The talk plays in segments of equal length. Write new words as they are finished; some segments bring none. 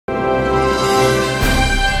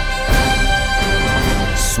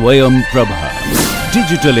Swayam Prabha.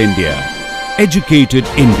 Digital India. Educated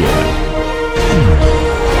India.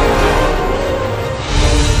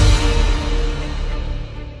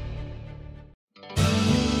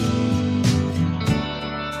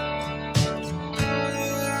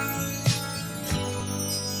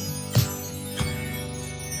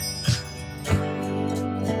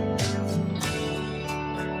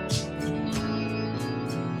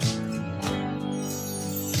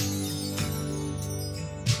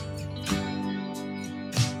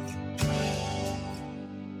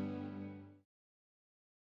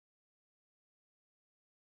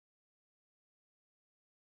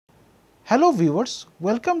 Hello viewers,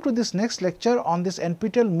 welcome to this next lecture on this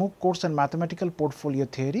NPTEL MOOC course on mathematical portfolio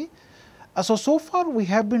theory. So far we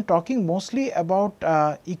have been talking mostly about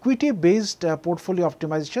equity based portfolio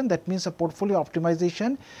optimization, that means a portfolio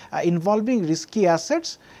optimization involving risky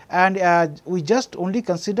assets, and we just only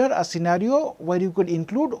consider a scenario where you could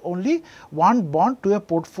include only one bond to a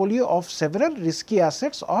portfolio of several risky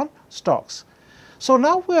assets or stocks. So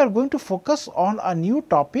now we are going to focus on a new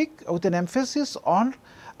topic with an emphasis on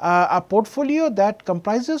a portfolio that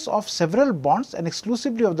comprises of several bonds and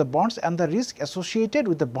exclusively of the bonds and the risk associated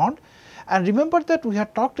with the bond. And remember that we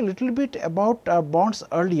had talked a little bit about bonds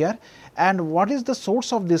earlier and what is the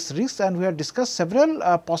source of this risk, and we have discussed several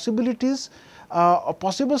possibilities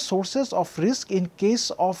possible sources of risk in case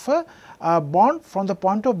of a bond from the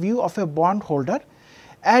point of view of a bond holder.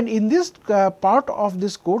 And in this part of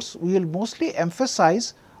this course we will mostly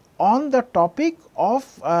emphasize on the topic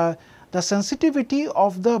of the sensitivity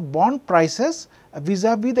of the bond prices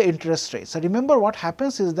vis-a-vis the interest rates. So, remember what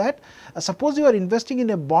happens is that suppose you are investing in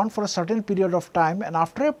a bond for a certain period of time, and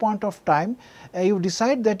after a point of time you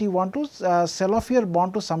decide that you want to sell off your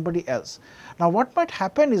bond to somebody else. Now, what might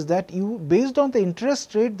happen is that you, based on the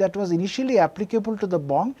interest rate that was initially applicable to the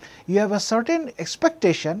bond, you have a certain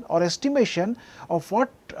expectation or estimation of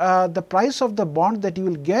what the price of the bond that you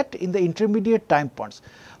will get in the intermediate time points.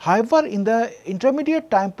 However, in the intermediate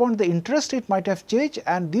time point the interest rate might have changed,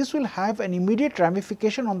 and this will have an immediate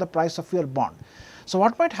ramification on the price of your bond. So,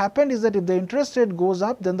 what might happen is that if the interest rate goes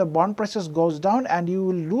up, then the bond prices goes down and you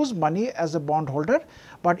will lose money as a bond holder.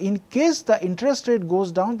 But in case the interest rate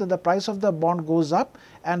goes down, then the price of the bond goes up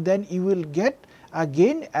and then you will get a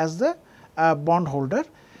gain as the bond holder.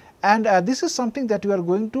 And this is something that we are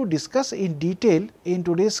going to discuss in detail in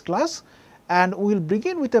today's class, and we will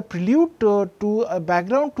begin with a prelude to a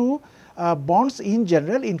background to bonds in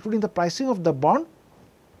general, including the pricing of the bond.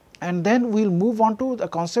 And then we will move on to the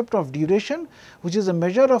concept of duration, which is a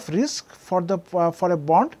measure of risk for the for a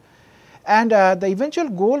bond. And the eventual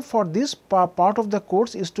goal for this part of the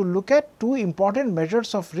course is to look at two important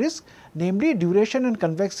measures of risk, namely duration and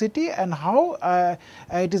convexity, and how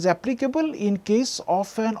it is applicable in case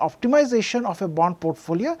of an optimization of a bond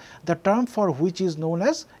portfolio, the term for which is known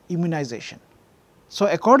as immunization. So,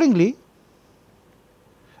 accordingly,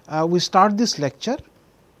 we start this lecture.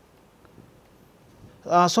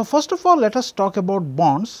 So, first of all, let us talk about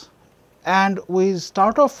bonds, and we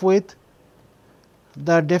start off with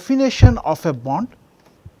the definition of a bond.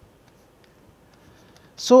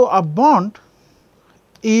 So, a bond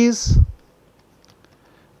is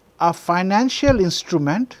a financial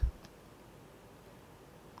instrument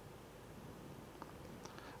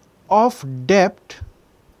of debt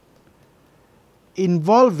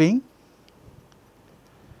involving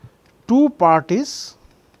two parties,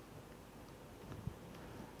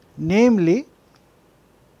 namely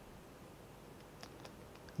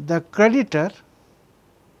the creditor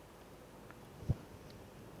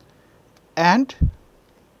and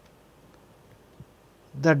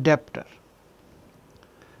the debtor.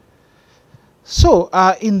 So,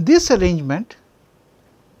 in this arrangement,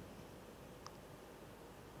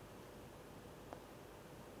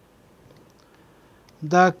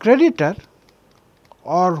 the creditor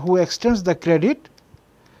or who extends the credit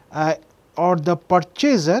or the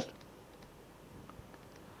purchaser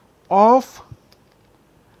of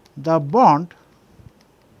the bond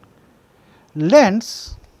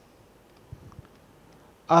lends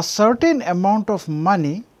a certain amount of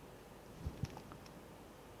money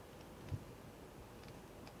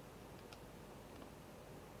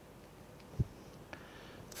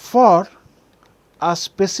for a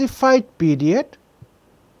specified period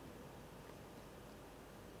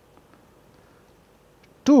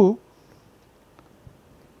to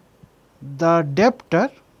the debtor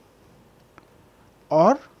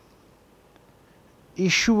or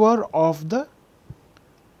issuer of the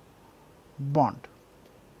bond,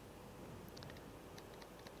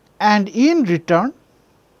 and in return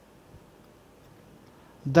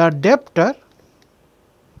the debtor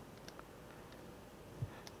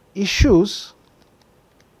issues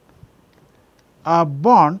a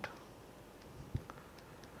bond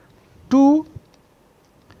to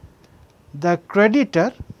the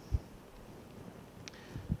creditor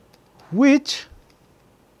which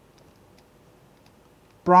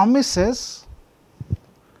promises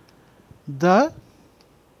the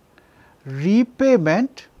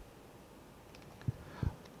repayment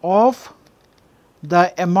of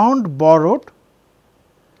the amount borrowed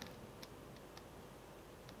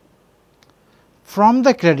from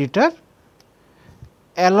the creditor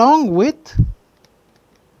along with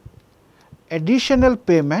additional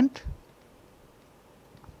payment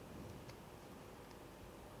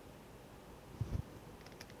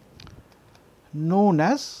known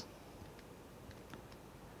as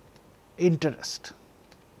interest.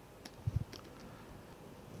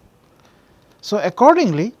 So,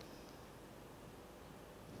 accordingly,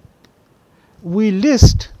 we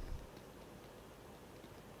list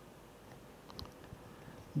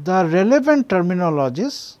the relevant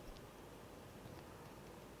terminologies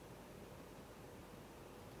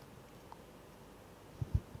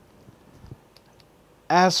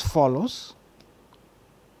as follows.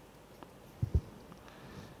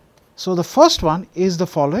 So, the first one is the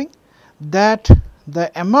following, that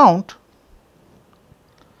the amount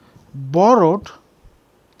borrowed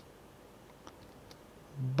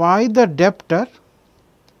by the debtor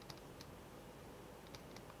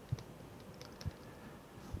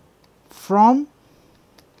from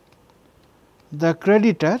the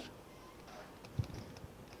creditor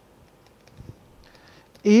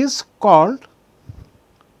is called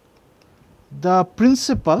the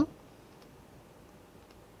principal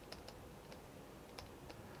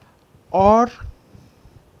or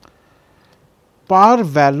par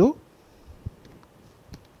value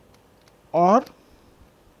or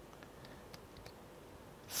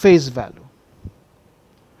face value.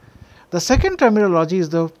 The second terminology is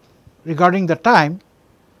the regarding the time.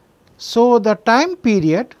 So, the time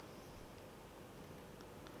period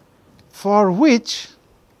for which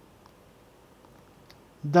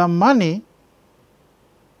the money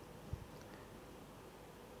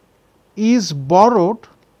is borrowed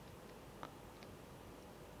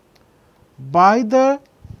by the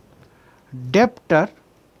debtor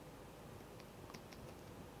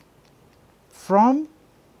from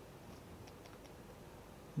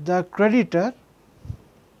the creditor,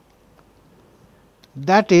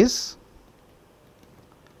 that is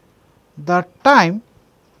the time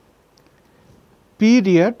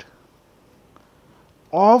period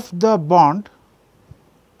of the bond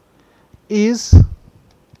is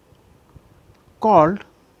called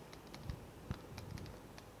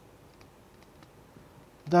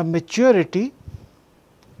the maturity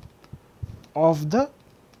of the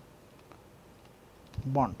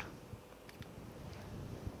bond.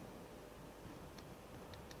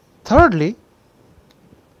 Thirdly,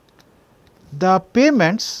 the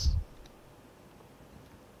payments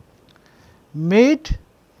made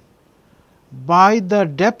by the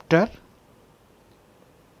debtor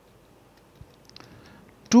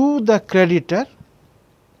to the creditor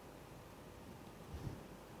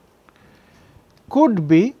could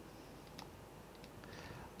be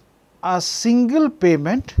a single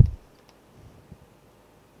payment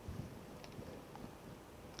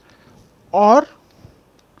or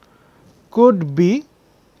could be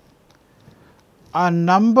a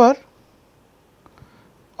number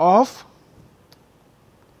of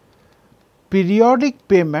periodic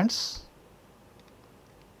payments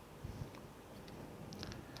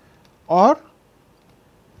or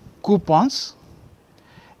coupons,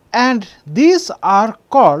 and these are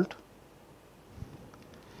called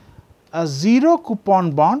a zero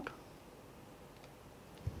coupon bond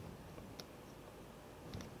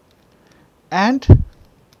and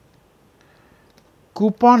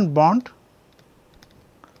coupon bond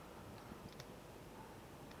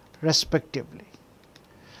respectively.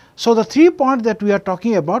 So, the 3 points that we are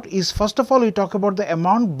talking about is, first of all, we talk about the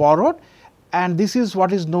amount borrowed, and this is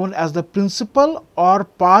what is known as the principal or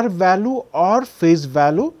par value or face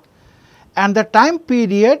value, and the time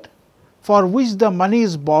period for which the money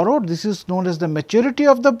is borrowed, this is known as the maturity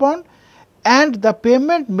of the bond, and the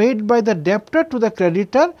payment made by the debtor to the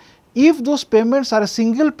creditor. If those payments are a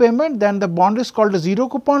single payment, then the bond is called a zero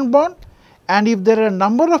coupon bond, and if there are a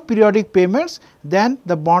number of periodic payments, then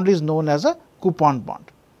the bond is known as a coupon bond.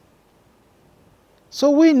 So,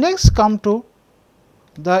 we next come to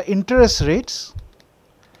the interest rates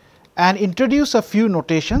and introduce a few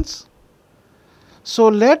notations. So,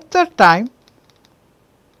 let the time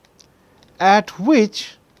at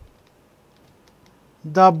which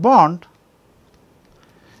the bond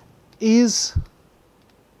is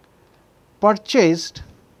purchased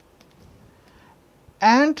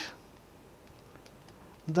and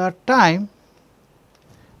the time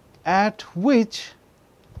at which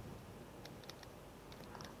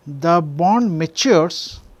the bond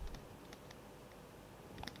matures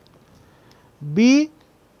be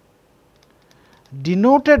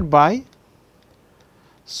denoted by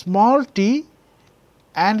small t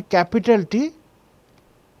and capital T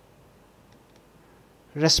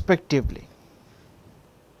respectively.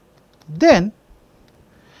 Then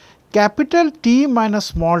capital T minus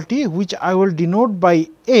small t, which I will denote by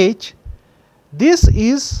h, this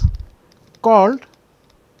is called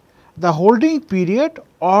the holding period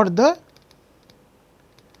or the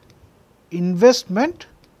investment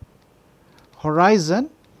horizon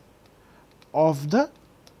of the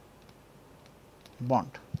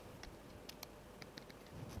bond.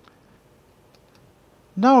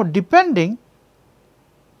 Now, depending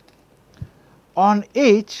on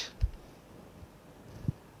h,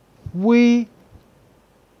 we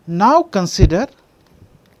now consider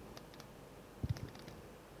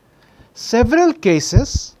several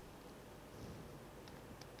cases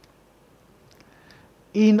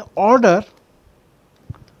in order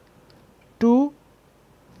to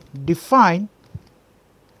define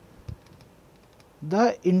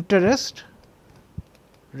the interest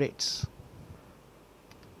rates.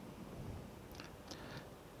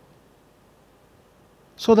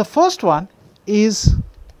 So, the first one is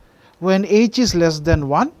when h is less than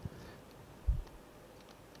 1.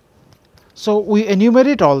 So, we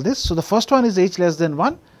enumerate all this. So, the first one is h less than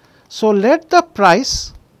 1. So, let the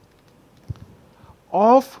price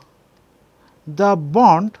of the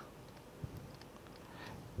bond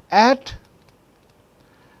at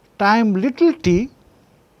time little t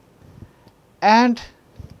and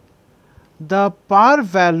the par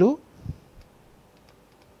value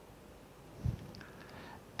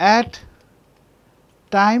at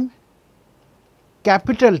time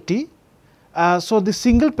capital T. So, the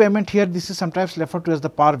single payment here, this is sometimes referred to as the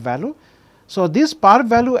par value. So, this par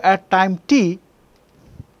value at time t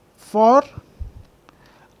for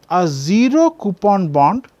a 0 coupon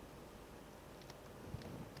bond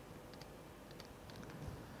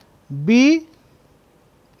be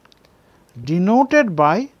denoted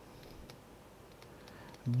by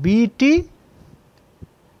Bt,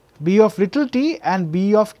 B of little t and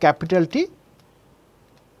B of capital T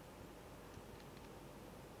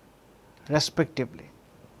respectively.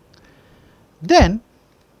 Then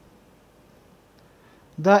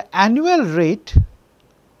the annual rate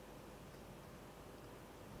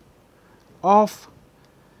of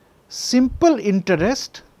simple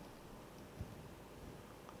interest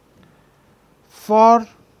for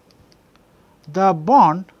the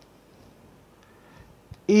bond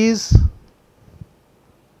is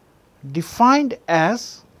defined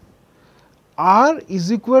as R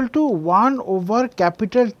is equal to 1 over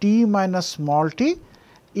capital T minus small t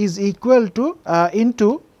is equal to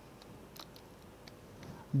into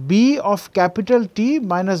B of capital T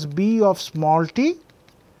minus B of small t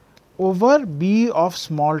over B of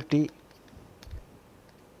small t.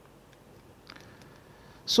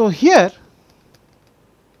 So, here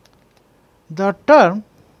the term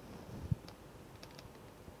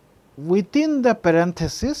within the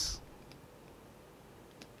parenthesis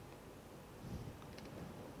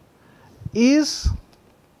is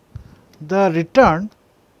the return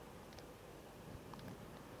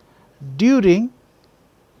during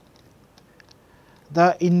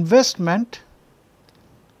the investment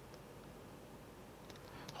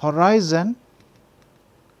horizon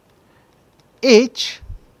h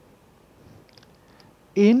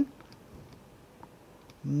in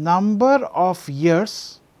number of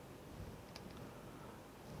years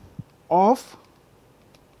of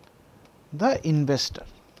the investor.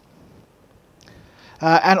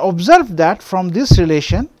 And observe that from this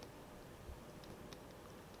relation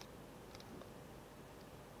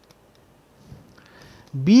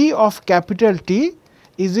B of capital T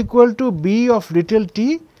is equal to B of little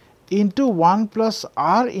t into 1 plus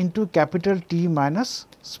R into capital T minus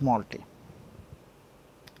small t.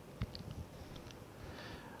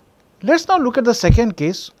 Let us now look at the second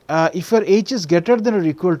case. If your h is greater than or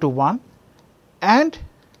equal to 1 and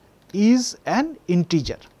is an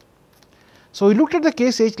integer. So, we looked at the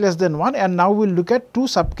case h less than 1 and now we will look at two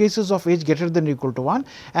sub cases of h greater than or equal to 1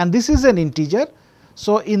 and this is an integer.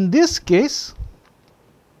 So, in this case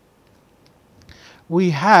we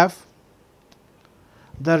have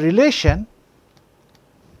the relation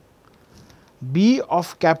B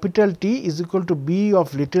of capital T is equal to B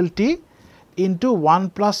of little t into 1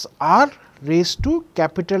 plus R raised to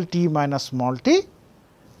capital T minus small t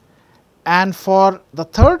and for the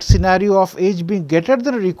third scenario of age being greater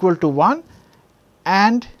than or equal to 1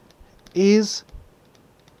 and is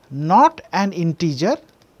not an integer,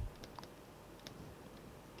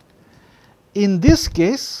 in this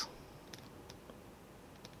case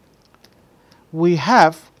we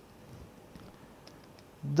have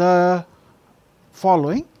the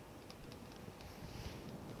following,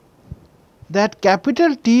 that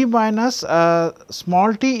capital T minus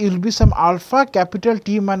small t will be some alpha capital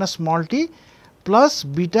T minus small t plus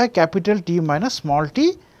beta capital T minus small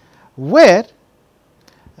t, where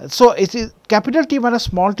so it is capital T minus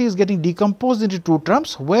small t is getting decomposed into two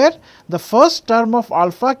terms, where the first term of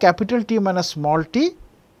alpha capital T minus small t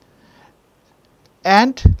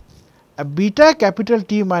and a beta capital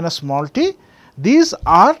T minus small t, these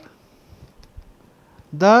are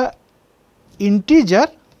the integer.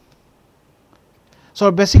 So,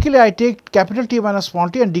 basically I take capital T minus small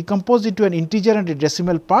t and decompose it to an integer and a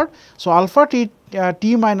decimal part. So, alpha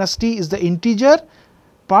t minus t is the integer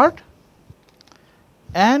part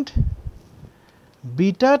and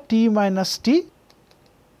beta t minus t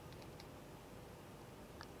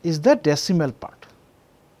is the decimal part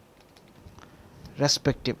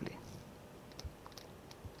respectively.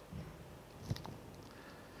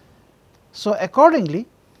 So, accordingly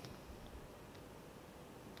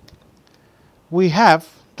we have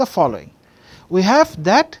the following. We have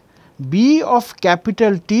that b of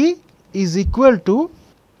capital T is equal to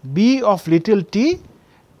b of little t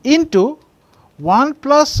into 1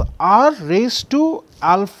 plus r raised to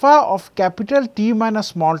alpha of capital T minus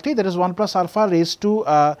small t, that is 1 plus alpha raised to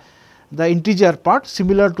the integer part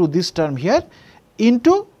similar to this term here,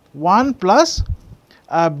 into 1 plus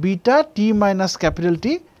beta T minus capital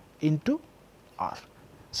T into r,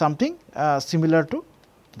 something similar to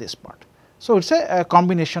this part. So, it is a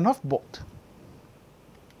combination of both.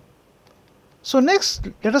 So, next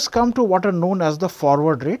let us come to what are known as the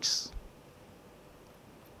forward rates.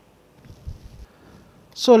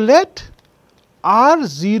 So, let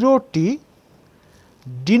R0 t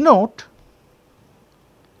denote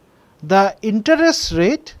the interest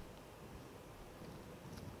rate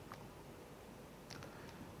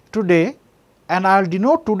today, and I will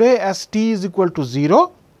denote today as t is equal to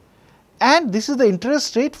 0, and this is the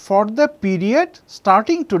interest rate for the period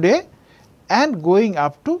starting today and going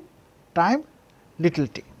up to time little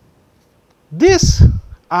t. This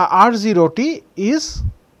R0 t is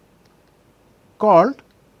called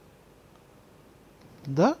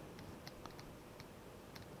the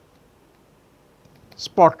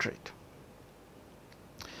spot rate.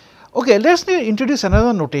 Okay, let us introduce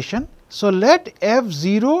another notation. So, let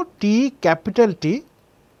F0 t capital T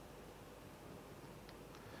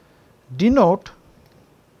denote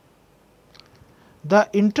the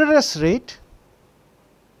interest rate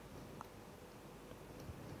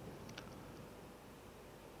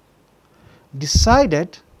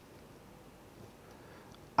decided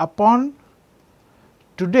upon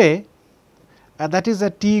today, that is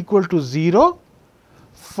at t equal to 0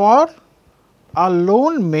 for a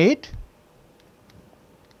loan made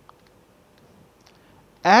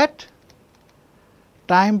at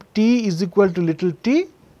time t is equal to little t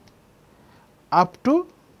up to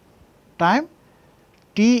time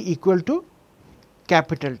t equal to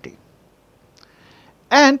capital T,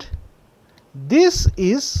 and this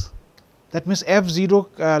is, that means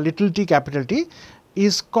F0 little t capital T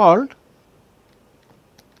is called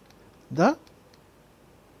the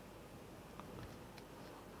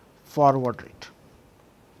forward rate.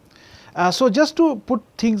 So, just to put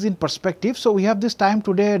things in perspective, so we have this time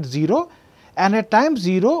today at 0, and at time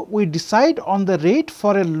 0 we decide on the rate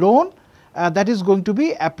for a loan that is going to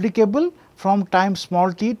be applicable from time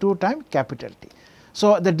small t to time capital T.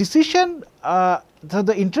 So, the decision,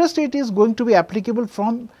 the interest rate is going to be applicable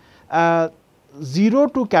from 0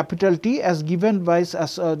 to capital T as given by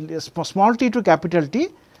small t to capital T,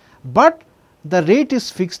 but the rate is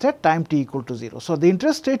fixed at time t equal to 0. So, the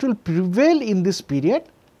interest rate will prevail in this period,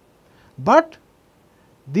 but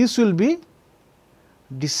this will be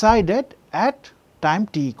decided at time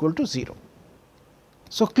t equal to 0.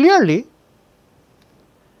 So, clearly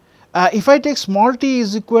if I take small t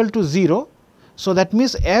is equal to 0, so that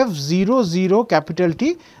means F00 capital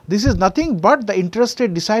T, this is nothing but the interest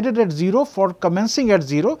rate decided at 0 for commencing at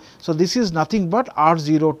 0. So, this is nothing but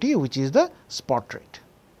R0 t, which is the spot rate.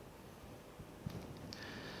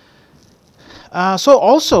 So,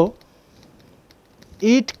 also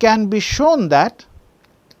it can be shown that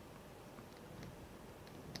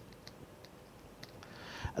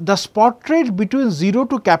the spot rate between 0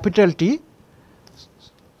 to capital T,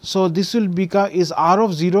 so this will become is R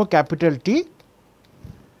of 0 capital T.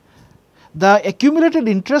 The accumulated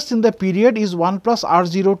interest in the period is 1 plus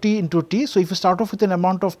r0 t into t. So, if you start off with an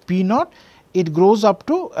amount of p naught, it grows up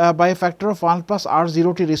to by a factor of 1 plus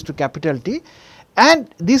r0 t raised to capital T,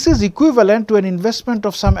 and this is equivalent to an investment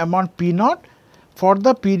of some amount p naught for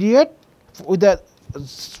the period with the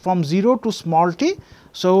from 0 to small t.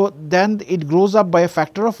 So, then it grows up by a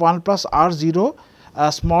factor of 1 plus r0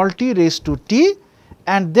 small t raised to t,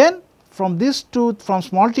 and then from this to from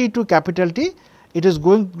small t to capital T, it is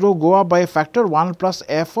going to go up by a factor 1 plus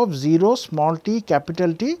f of 0 small t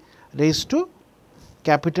capital T raised to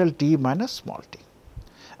capital T minus small t.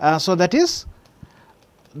 So, that is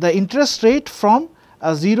the interest rate from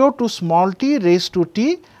 0 to small t raised to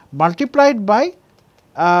t multiplied by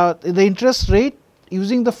the interest rate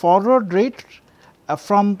using the forward rate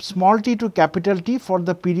from small t to capital T for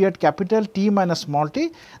the period capital T minus small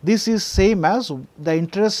t. This is same as the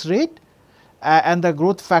interest rate and the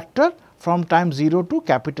growth factor from time 0 to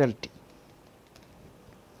capital T.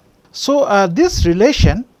 So, this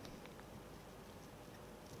relation,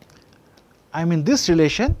 this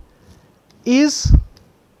relation is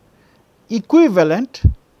equivalent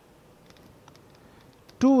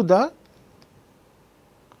to the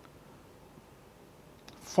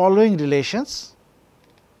following relations.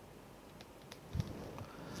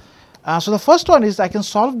 So, the first one is I can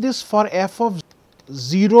solve this for f of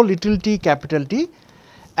 0 little t capital T,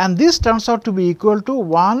 and this turns out to be equal to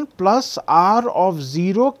 1 plus r of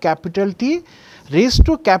 0 capital T raised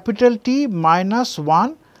to capital T minus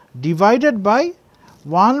 1 divided by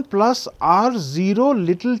 1 plus r 0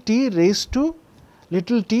 little t raised to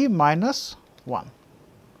little t minus 1.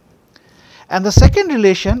 And the second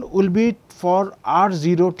relation will be for r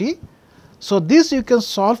 0 t. So, this you can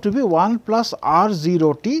solve to be 1 plus r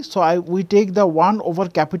 0 t. So, we take the 1 over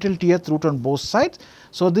capital T root on both sides.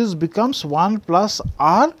 So, this becomes 1 plus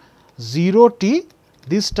r 0 t,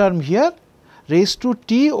 this term here raised to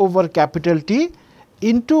t over capital T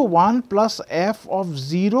into 1 plus f of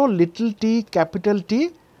 0 little t capital T.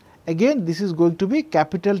 Again, this is going to be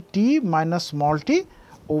capital T minus small t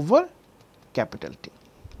over capital T.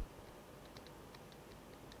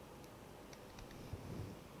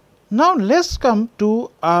 Now, let us come to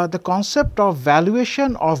the concept of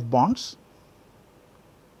valuation of bonds.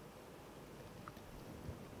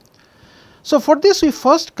 So, for this we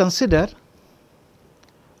first consider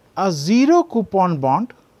a 0 coupon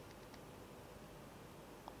bond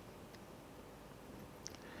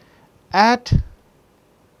at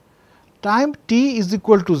time t is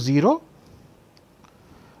equal to 0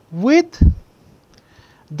 with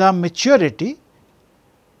the maturity,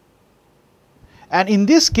 and in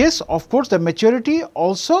this case of course, the maturity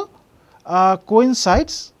also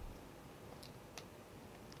coincides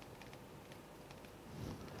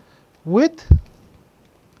with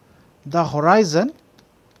the horizon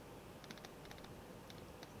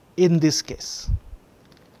in this case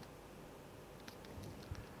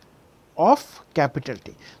of capital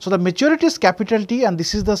T. So, the maturity is capital T and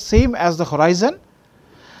this is the same as the horizon.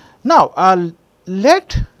 Now,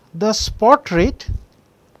 let the spot rate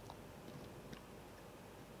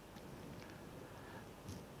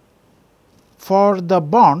for the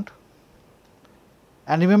bond,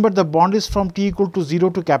 and remember the bond is from t equal to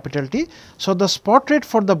 0 to capital T. So, the spot rate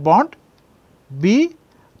for the bond be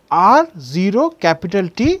r 0 capital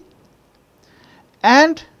T,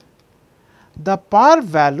 and the par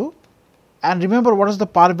value, and remember what is the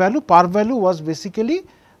par value? Par value was basically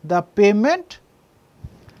the payment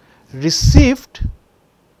received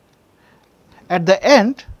at the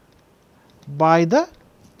end by the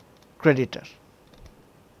creditor.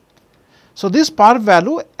 So, this par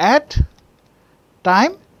value at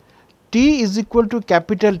time t is equal to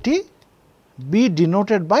capital T be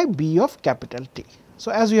denoted by B of capital T.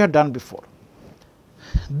 So, as we have done before.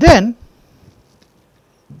 Then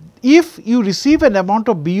if you receive an amount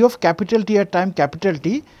of B of capital T at time capital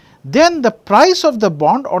T, then the price of the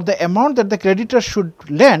bond or the amount that the creditor should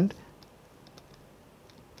lend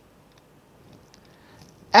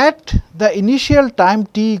at the initial time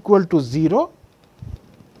t equal to 0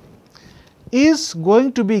 is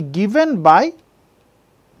going to be given by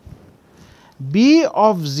B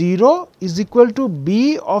of 0 is equal to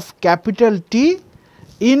B of capital T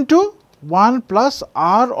into 1 plus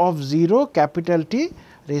R of 0 capital T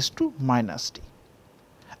raised to minus t.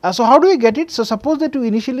 So, how do we get it? So, suppose that you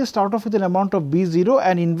initially start off with an amount of B0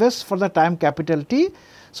 and invest for the time capital T.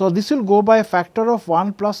 So, this will go by a factor of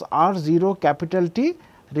 1 plus R0 capital T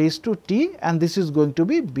raised to t, and this is going to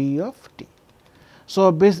be B of t.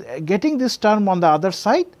 So, getting this term on the other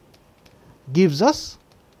side gives us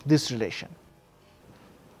this relation.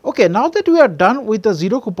 Okay, now that we are done with the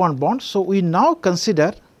 0 coupon bond, so we now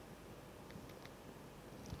consider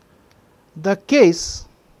the case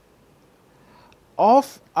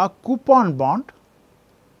of a coupon bond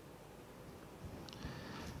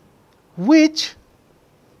which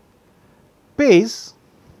pays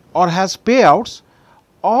or has payouts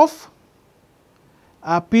of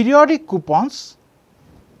periodic coupons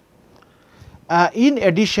in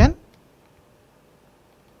addition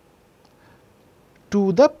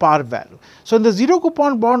to the par value. So, in the 0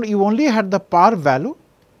 coupon bond you only had the par value,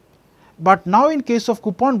 but now in case of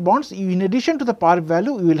coupon bonds in addition to the par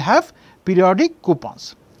value you will have periodic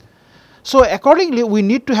coupons. So, accordingly we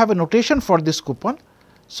need to have a notation for this coupon.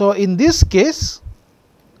 So, in this case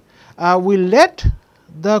we let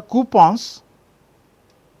the coupons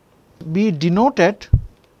be denoted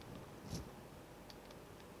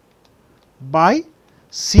by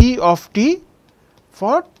C of t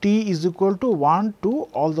for t is equal to 1 to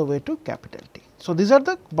all the way to capital T. So, these are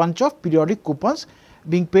the bunch of periodic coupons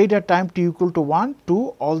being paid at time t equal to 1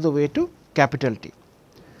 to all the way to capital T.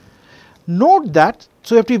 Note that,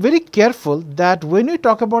 so you have to be very careful that when we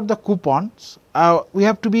talk about the coupons, we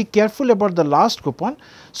have to be careful about the last coupon.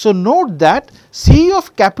 So, note that C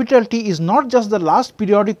of capital T is not just the last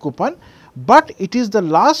periodic coupon, but it is the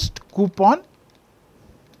last coupon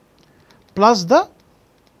plus the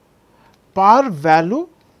par value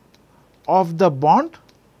of the bond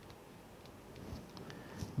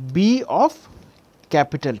B of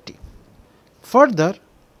capital T. Further,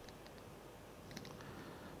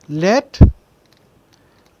 let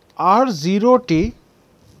R0 t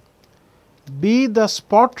be the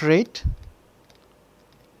spot rate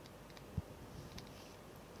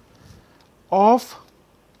of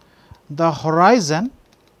the horizon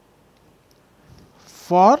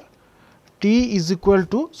for t is equal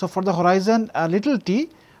to, so for the horizon little t,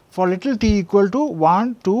 for little t equal to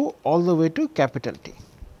 1 to all the way to capital T.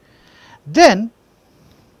 Then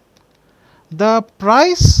the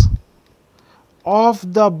price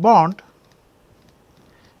of the bond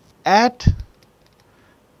at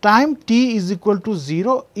time t is equal to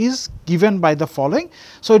 0 is given by the following.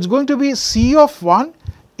 So, it is going to be C of 1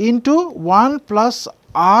 into 1 plus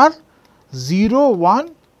R 0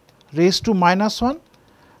 1 raised to minus 1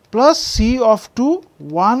 plus C of 2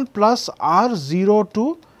 1 plus R 0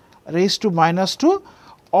 2 raised to minus 2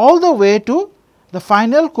 all the way to the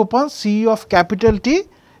final coupon C of capital T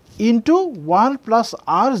into 1 plus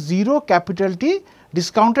R 0 capital T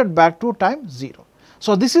discounted back to time 0.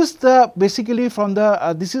 So, this is the basically from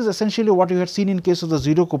the this is essentially what you had seen in case of the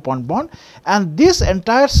 0 coupon bond, and this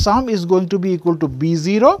entire sum is going to be equal to B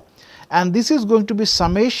 0, and this is going to be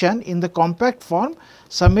summation in the compact form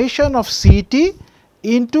summation of C t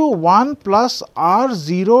into 1 plus R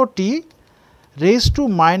 0 t raised to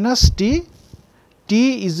minus t,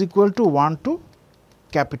 t is equal to 1 to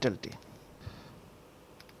capital T.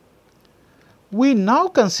 We now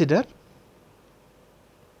consider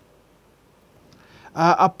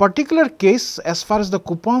a particular case as far as the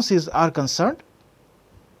coupons are concerned,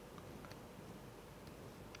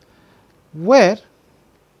 where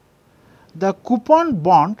the coupon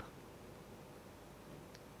bond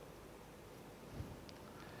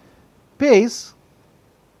pays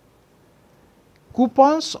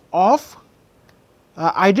coupons of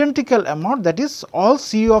identical amount, that is all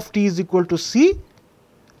C of t is equal to C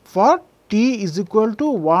for t is equal to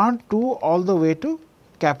 1 to all the way to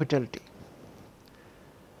capital T,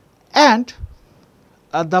 and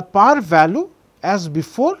the par value as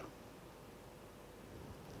before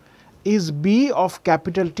is B of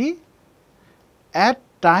capital T at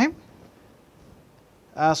time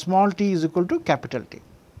small t is equal to capital T.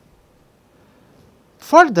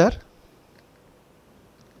 Further,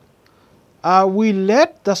 we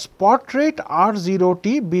let the spot rate R 0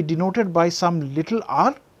 t be denoted by some little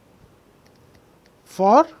r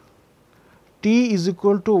for t is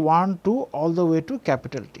equal to 1 to all the way to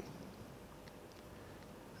capital T.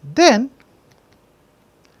 Then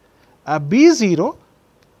B 0,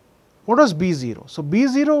 what was B 0? So, B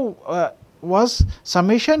 0 was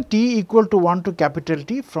summation t equal to 1 to capital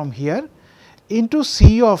T from here into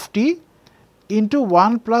C of t into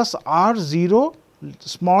 1 plus R 0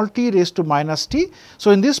 small t raised to minus t.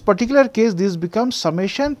 So, in this particular case this becomes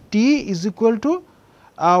summation t is equal to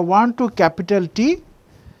 1 to capital T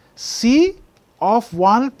C of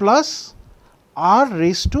 1 plus R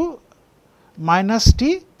raised to minus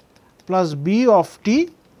t plus B of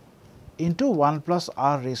t into 1 plus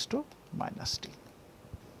R raised to minus t.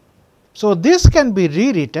 So, this can be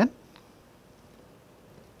rewritten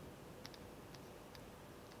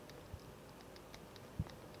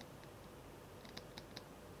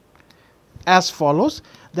as follows,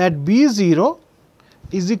 that B 0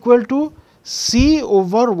 is equal to C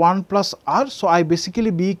over 1 plus R. So, I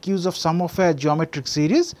basically BEQ is of sum of a geometric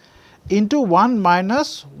series into 1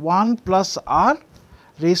 minus 1 plus R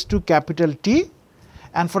raised to capital T,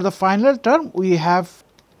 and for the final term we have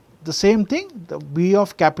the same thing, the B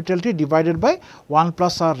of capital T divided by 1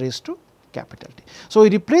 plus R raised to capital T. So, we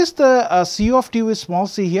replace the C of t with small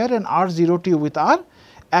c here and R 0 t with R,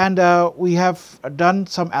 and we have done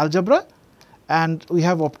some algebra and we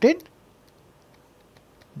have obtained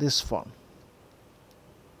this form.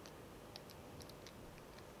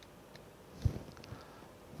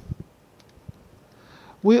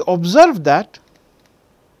 We observe that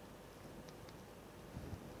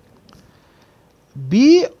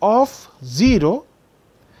B of 0,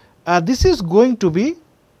 this is going to be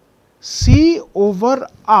C over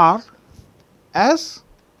R as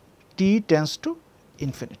t tends to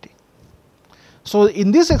infinity. So,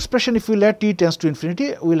 in this expression, if we let t tends to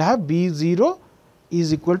infinity, we will have B 0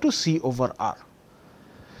 is equal to C over R.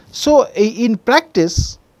 So, in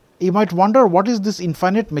practice, you might wonder what is this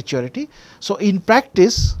infinite maturity. So, in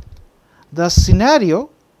practice, the scenario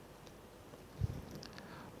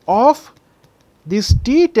of this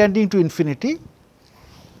t tending to infinity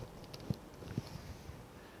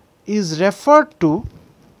is referred to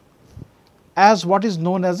as what is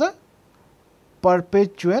known as a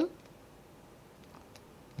perpetual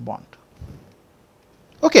bond.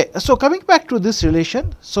 Okay, so coming back to this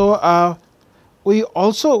relation, so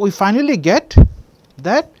we finally get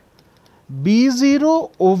that B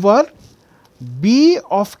 0 over B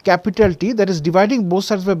of capital T, that is dividing both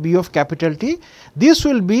sides by B of capital T, this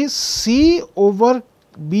will be C over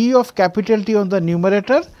B of capital T on the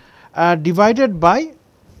numerator divided by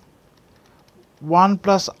 1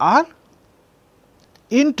 plus R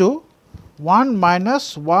into 1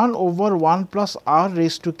 minus 1 over 1 plus R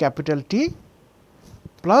raised to capital T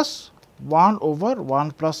plus 1 over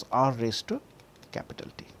 1 plus R raised to capital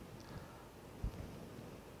T.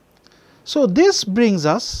 So, this brings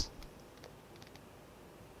us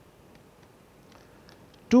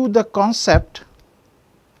to the concept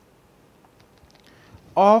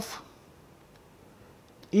of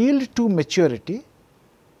yield to maturity.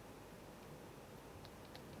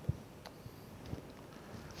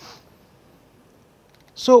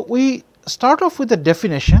 So, we start off with a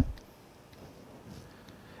definition,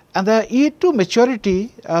 and the yield to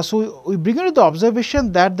maturity, so we bring into the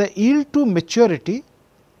observation that the yield to maturity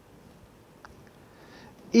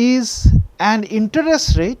is an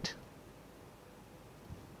interest rate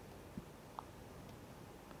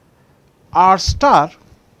R star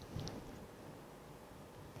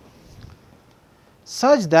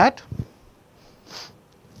such that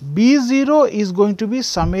B 0 is going to be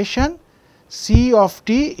summation C of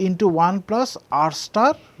t into 1 plus R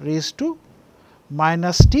star raised to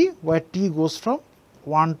minus t, where t goes from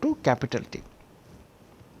 1 to capital T.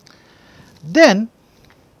 Then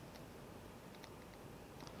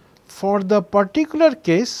for the particular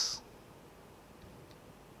case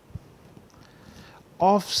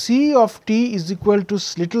of C of t is equal to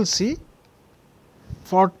little c,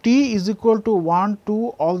 for t is equal to 1, 2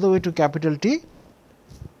 all the way to capital T,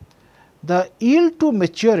 the yield to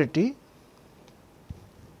maturity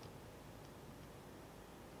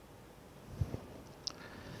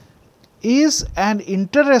is an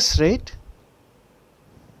interest rate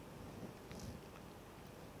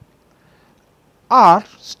R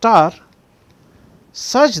star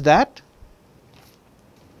such that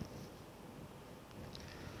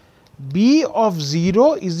B of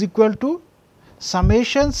 0 is equal to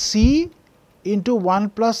summation C into 1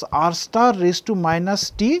 plus R star raised to minus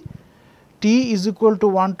t, t is equal to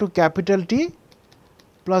 1 to capital T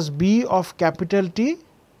plus B of capital T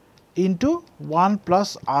into 1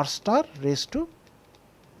 plus R star raised to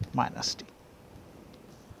minus t.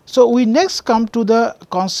 So, we next come to the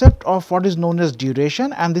concept of what is known as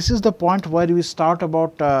duration, and this is the point where we start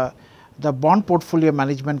about the bond portfolio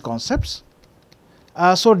management concepts.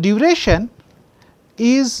 So, duration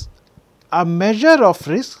is a measure of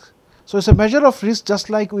risk. So, it is a measure of risk just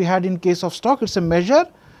like we had in case of stock, it is a measure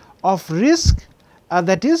of risk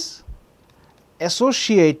that is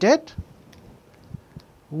associated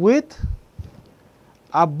with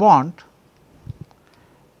a bond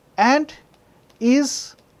and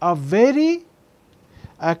is a very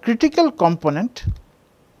critical component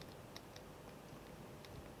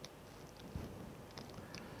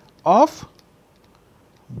of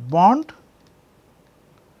bond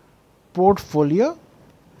portfolio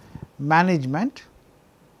management,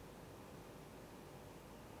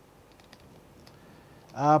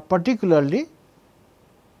 particularly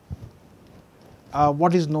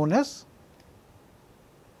what is known as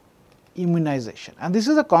immunization, and this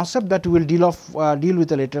is a concept that we will deal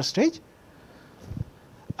with a later stage.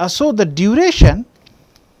 So, the duration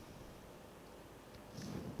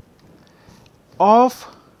of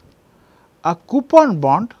a coupon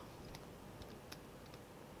bond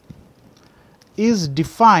is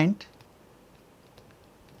defined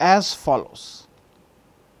as follows,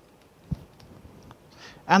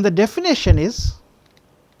 and the definition is: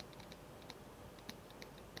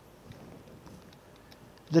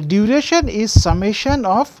 the duration is summation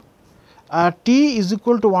of t is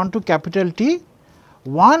equal to 1 to capital T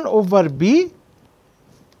 1 over b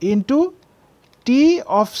into T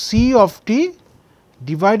of C of t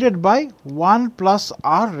divided by 1 plus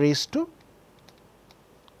r raised to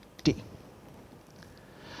t.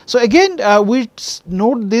 So, again we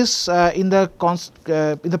note this in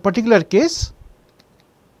the particular case.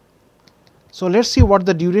 So, let us see what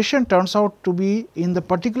the duration turns out to be in the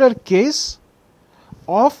particular case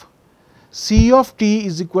of C of t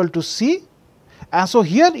is equal to C. And so,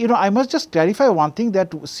 here I must just clarify one thing,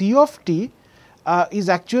 that C of t is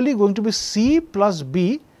actually going to be C plus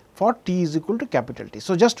b for t is equal to capital T.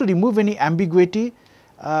 So, just to remove any ambiguity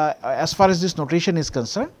as far as this notation is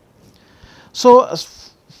concerned. So,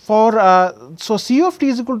 so C of t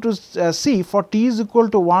is equal to C for t is equal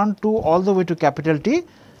to 1 to all the way to capital T,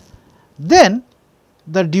 then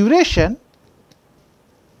the duration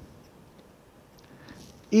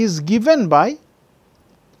is given by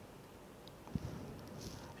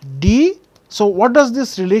d. So, what does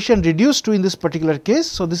this relation reduce to in this particular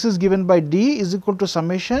case? So, this is given by d is equal to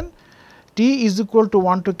summation t is equal to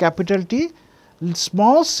 1 to capital T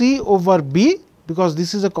small c over b, because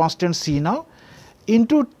this is a constant c now,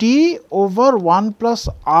 into t over 1 plus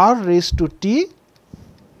r raised to t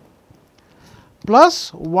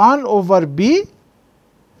plus 1 over b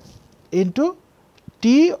into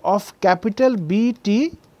t of capital B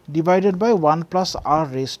t divided by 1 plus r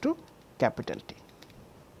raised to capital T.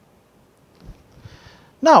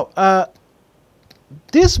 Now,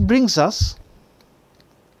 this brings us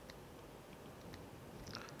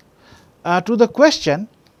to the question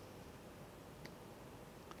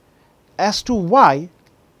as to why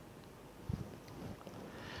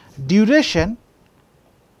duration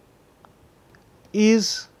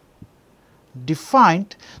is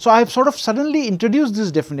defined. So, I have sort of suddenly introduced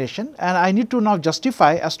this definition, and I need to now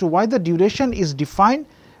justify as to why the duration is defined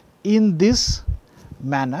in this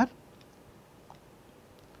manner.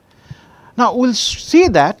 Now, we will see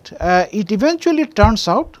that it eventually turns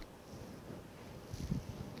out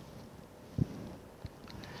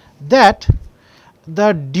that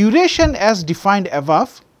the duration as defined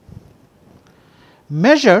above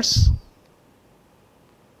measures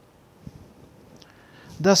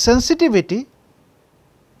the sensitivity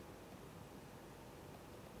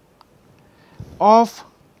of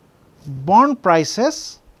bond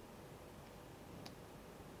prices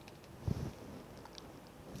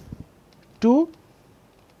to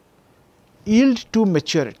yield to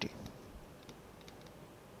maturity.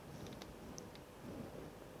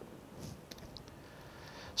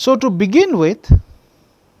 So, to begin with,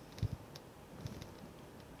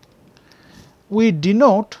 we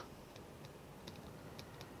denote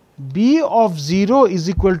B of 0 is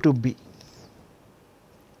equal to B.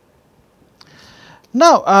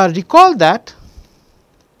 Now, recall that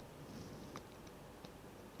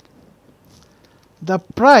the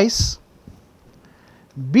price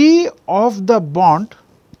B of the bond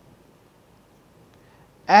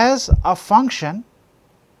as a function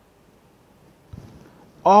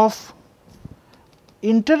of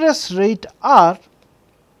interest rate R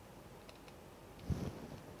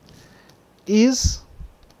is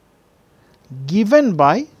given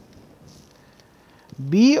by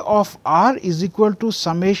B of R is equal to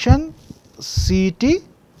summation C t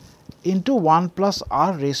into 1 plus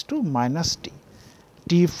R raised to minus t,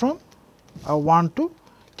 t from 1 to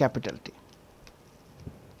capital T.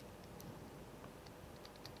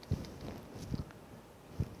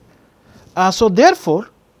 So, therefore,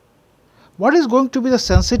 what is going to be the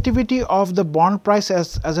sensitivity of the bond price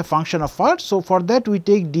as a function of R? So, for that we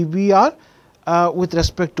take dBr with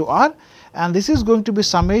respect to R, and this is going to be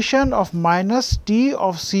summation of minus t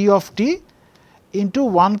of C of t into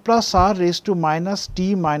 1 plus R raised to minus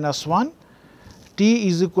t minus 1, t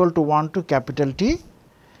is equal to 1 to capital T,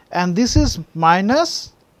 and this is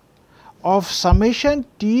minus of summation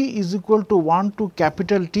t is equal to 1 to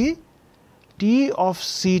capital T, t of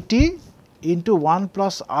C t into 1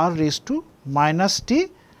 plus R raised to minus t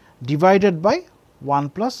divided by 1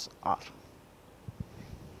 plus R.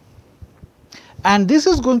 And this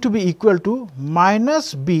is going to be equal to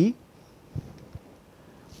minus B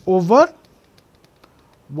over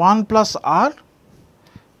 1 plus r.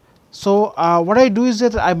 So, what I do is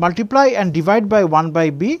that I multiply and divide by 1 by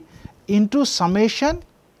b into summation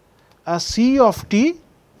c of t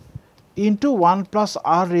into 1 plus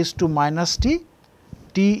r raised to minus t,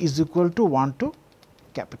 t is equal to 1 to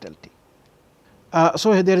capital T.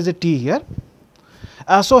 So, there is a t here.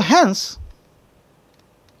 So, hence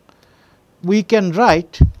we can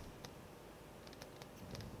write,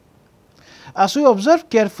 so you observe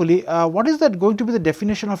carefully what is that going to be the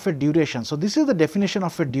definition of a duration. So, this is the definition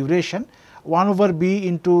of a duration 1 over b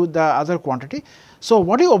into the other quantity. So,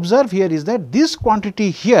 what you observe here is that this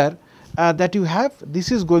quantity here that you have,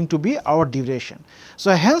 this is going to be our duration.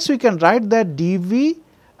 So, hence we can write that dv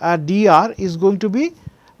dr is going to be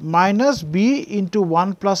minus b into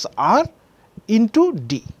 1 plus r into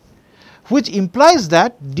d, which implies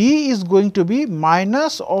that d is going to be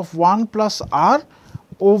minus of 1 plus r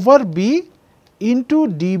over b into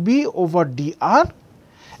db over dr,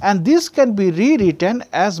 and this can be rewritten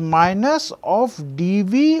as minus of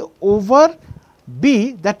dv over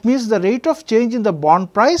b, that means the rate of change in the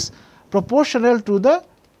bond price proportional to the.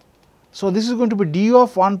 So, this is going to be d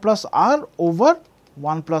of 1 plus r over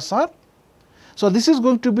 1 plus r. So, this is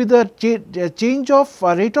going to be the change of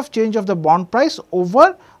rate of change of the bond price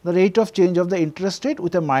over the rate of change of the interest rate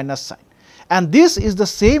with a minus sign, and this is the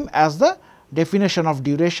same as the definition of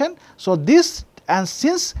duration. So, this, and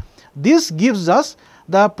since this gives us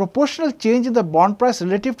the proportional change in the bond price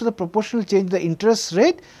relative to the proportional change in the interest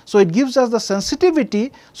rate. So, it gives us the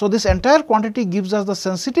sensitivity. So, this entire quantity gives us the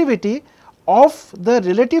sensitivity of the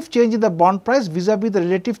relative change in the bond price vis-a-vis the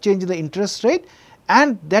relative change in the interest rate,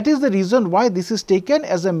 and that is the reason why this is taken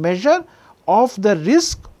as a measure of the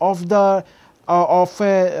risk of the of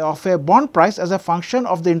a bond price as a function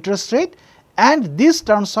of the interest rate, and this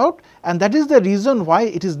turns out, and that is the reason why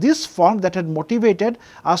it is this form that had motivated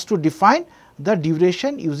us to define the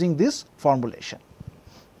duration using this formulation.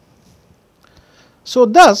 So,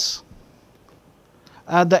 thus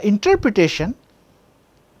the interpretation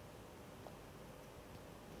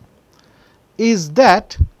is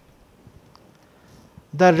that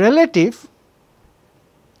the relative,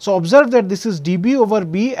 so observe that this is dB over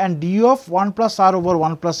B and d of 1 plus r over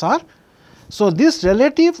 1 plus r. So, this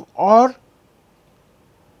relative or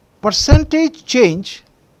percentage change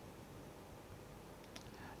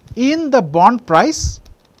in the bond price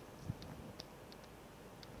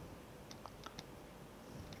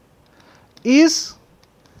is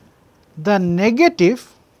the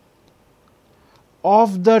negative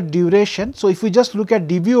of the duration. So, if we just look at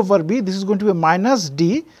dV over B, this is going to be minus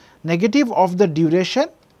d, negative of the duration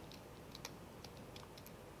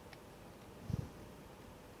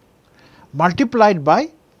multiplied by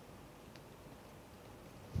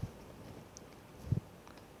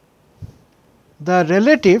the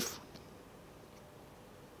relative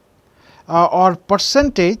or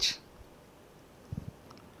percentage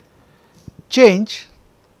change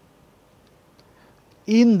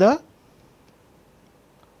in the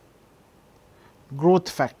growth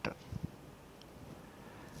factor,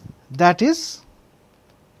 that is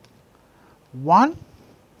 1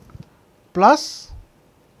 plus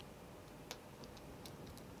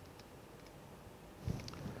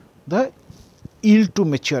the yield to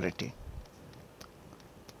maturity.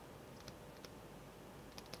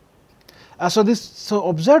 So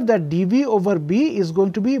observe that dV over B is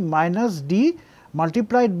going to be minus d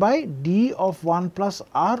multiplied by d of 1 plus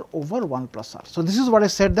r over 1 plus r. So, this is what I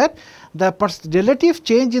said, that the relative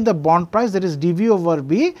change in the bond price, that is dV over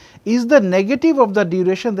B, is the negative of the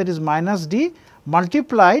duration, that is minus d,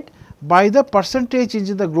 multiplied by the percentage change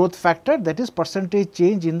in the growth factor, that is percentage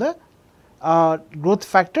change in the growth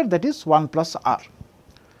factor, that is 1 plus r.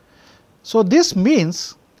 So, this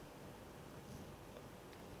means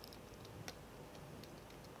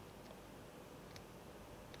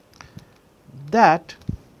that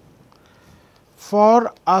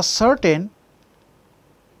for a certain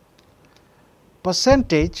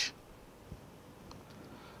percentage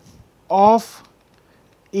of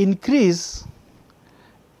increase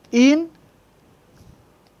in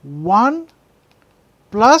 1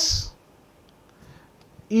 plus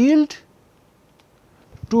yield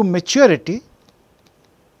to maturity,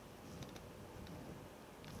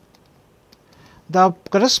 the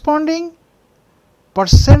corresponding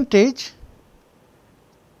percentage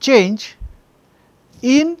change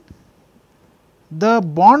in the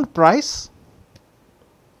bond price.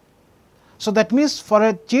 So, that means for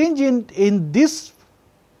a change in this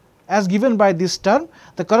as given by this term,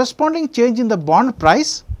 the corresponding change in the bond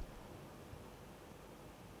price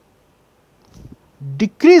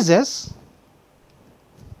decreases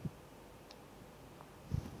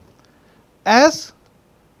as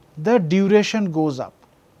the duration goes up.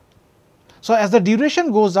 So, as the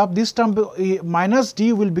duration goes up, this term minus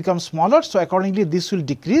d will become smaller. So, accordingly this will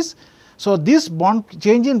decrease. So, this bond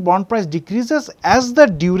change in bond price decreases as the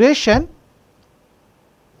duration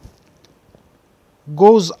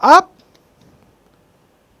goes up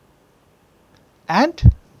and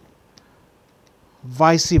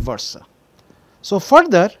vice versa. So,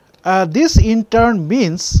 further this in turn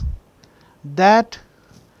means that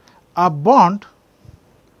a bond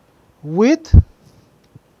with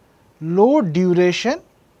low duration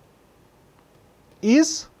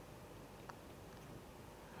is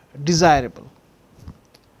desirable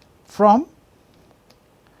from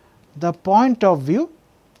the point of view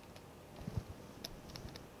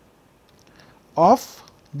of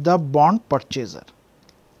the bond purchaser.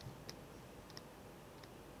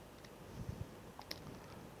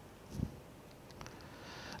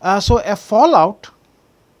 So, a fallout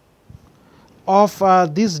of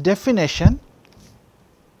this definition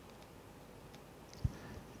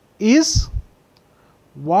is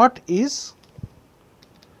what is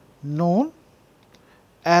known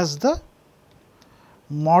as the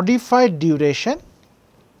modified duration,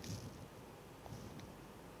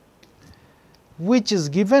 which is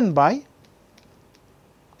given by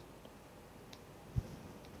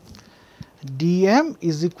dm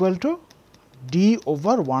is equal to d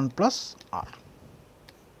over 1 plus r.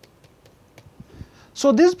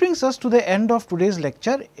 So, this brings us to the end of today's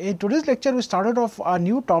lecture. In today's lecture, we started off a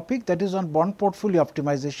new topic, that is on bond portfolio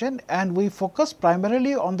optimization, and we focused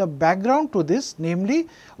primarily on the background to this, namely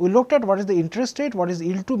we looked at what is the interest rate, what is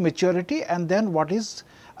yield to maturity, and then what is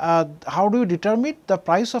how do you determine the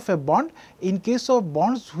price of a bond in case of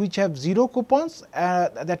bonds which have 0 coupons,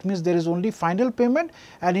 that means there is only final payment,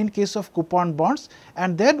 and in case of coupon bonds.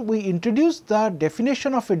 And then we introduced the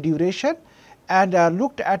definition of a duration and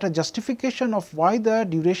looked at a justification of why the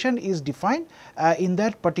duration is defined in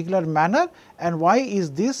that particular manner, and why is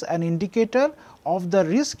this an indicator of the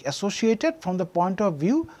risk associated from the point of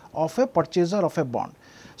view of a purchaser of a bond.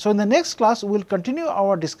 So, in the next class, we will continue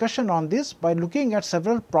our discussion on this by looking at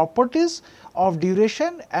several properties of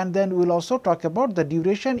duration, and then we will also talk about the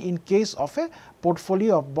duration in case of a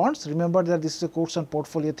portfolio of bonds. Remember that this is a course on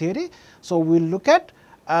portfolio theory. So, we will look at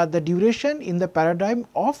the duration in the paradigm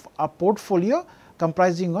of a portfolio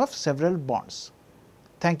comprising of several bonds.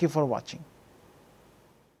 Thank you for watching.